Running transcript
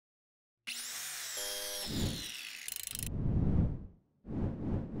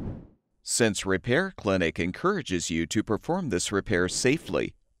Since Repair Clinic encourages you to perform this repair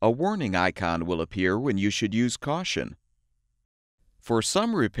safely, a warning icon will appear when you should use caution. For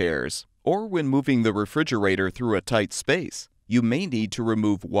some repairs, or when moving the refrigerator through a tight space, you may need to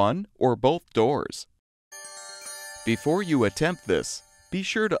remove one or both doors. Before you attempt this, be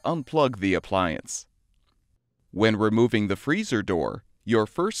sure to unplug the appliance. When removing the freezer door, your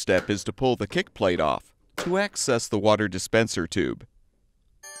first step is to pull the kick plate off to access the water dispenser tube.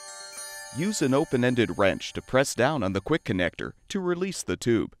 Use an open-ended wrench to press down on the quick connector to release the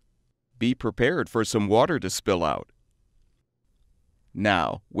tube. Be prepared for some water to spill out.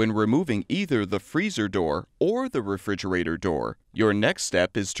 Now, when removing either the freezer door or the refrigerator door, your next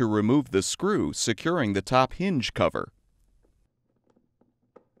step is to remove the screw securing the top hinge cover.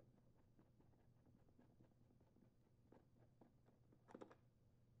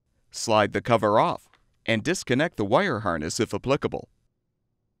 Slide the cover off and disconnect the wire harness if applicable.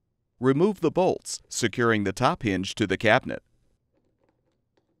 Remove the bolts securing the top hinge to the cabinet.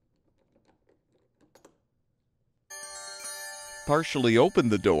 Partially open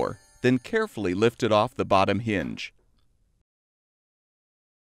the door, then carefully lift it off the bottom hinge.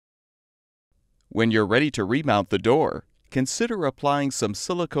 When you're ready to remount the door, consider applying some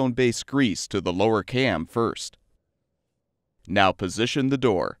silicone-based grease to the lower cam first. Now position the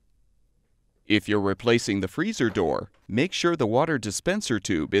door. If you're replacing the freezer door, make sure the water dispenser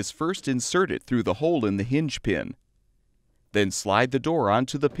tube is first inserted through the hole in the hinge pin. Then slide the door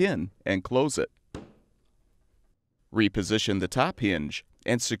onto the pin and close it. Reposition the top hinge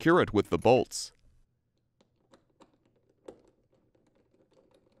and secure it with the bolts.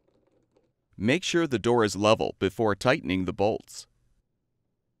 Make sure the door is level before tightening the bolts.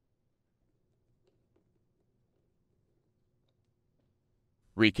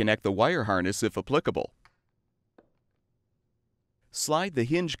 Reconnect the wire harness if applicable. Slide the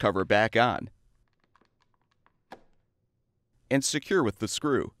hinge cover back on and secure with the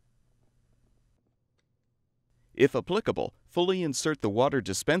screw. If applicable, fully insert the water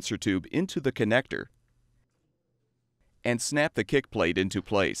dispenser tube into the connector and snap the kick plate into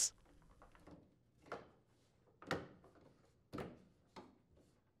place.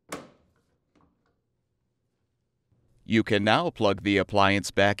 You can now plug the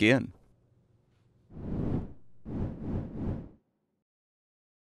appliance back in.